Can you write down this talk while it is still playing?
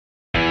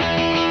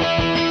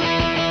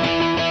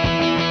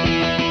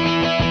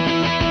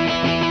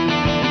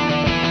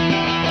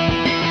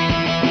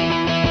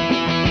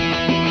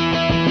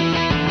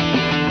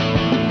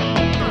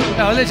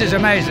Oh, this is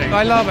amazing.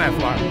 I love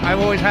F1. I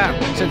always have,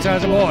 since I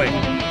was a boy.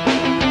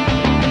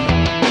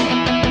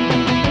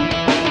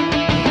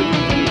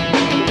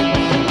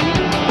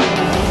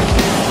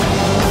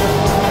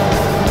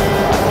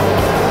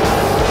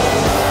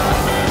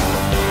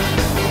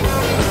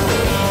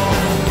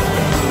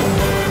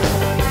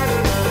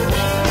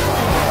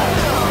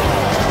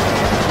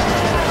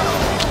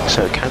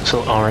 So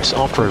cancel RS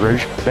after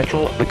erosion,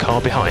 metal the car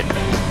behind.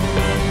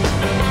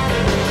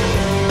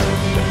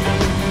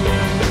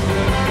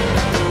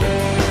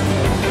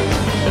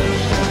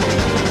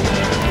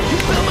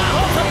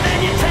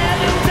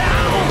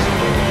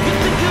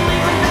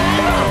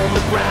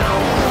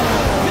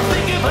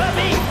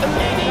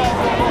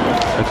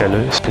 Okay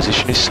Lewis,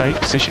 position is safe,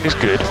 position is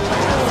good.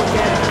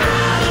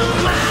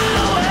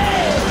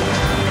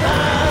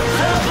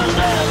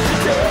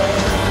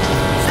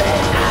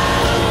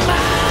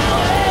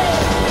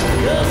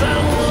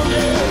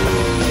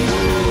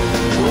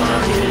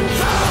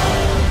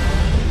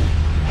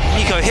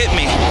 Hit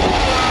me.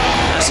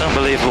 That's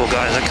unbelievable,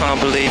 guys. I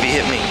can't believe he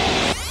hit me.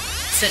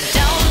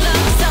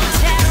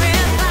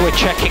 We're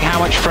checking how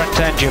much front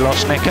end you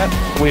lost, Nicker.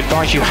 We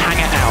advise you hang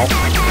it out.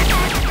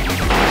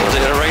 Was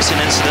it a racing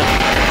incident?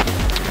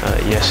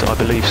 Yes, I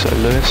believe so,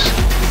 Lewis.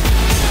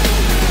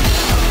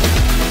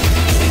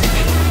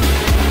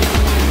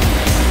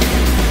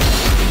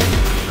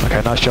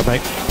 Okay, nice job,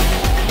 mate.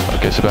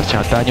 Okay,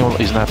 Sebastian, Daniel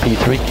is now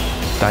P3.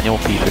 Daniel,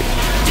 P3.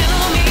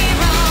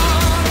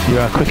 You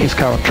are quickest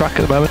car on track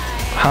at the moment.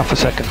 Half a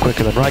second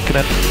quicker than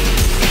Raikkonen.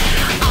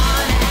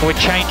 We're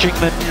changing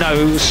the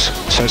nose,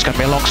 so it's going to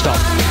be a long stop.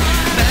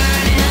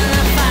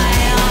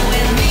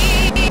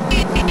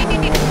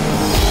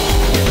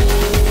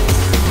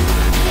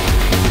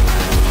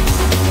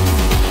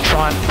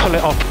 Try and pull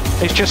it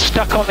off. It's just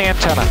stuck on the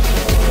antenna.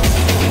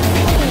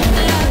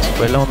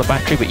 We're low on the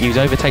battery, but use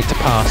overtake to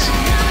pass.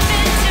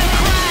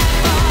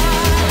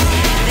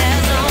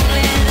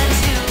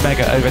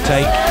 Mega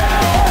overtake.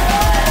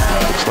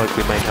 Looks like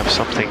we may have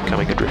something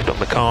coming adrift on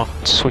the car.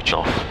 Switch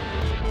off.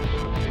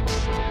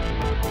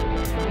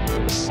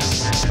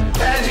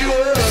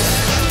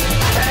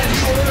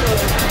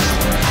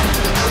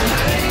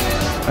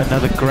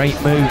 Another great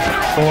move.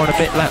 4 and a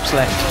bit laps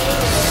left.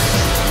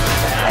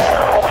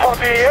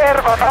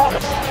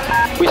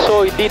 We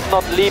saw it did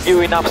not leave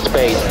you enough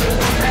space.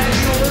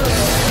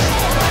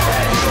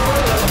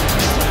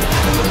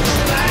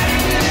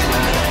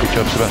 Good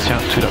job, Sebastian.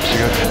 2 laps to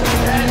go.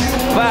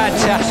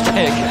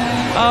 Fantastic.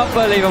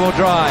 Unbelievable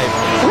drive.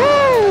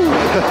 Woo!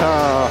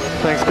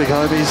 Thanks, big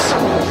homies.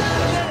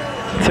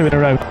 2 in a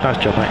row. Nice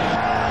job,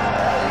 mate.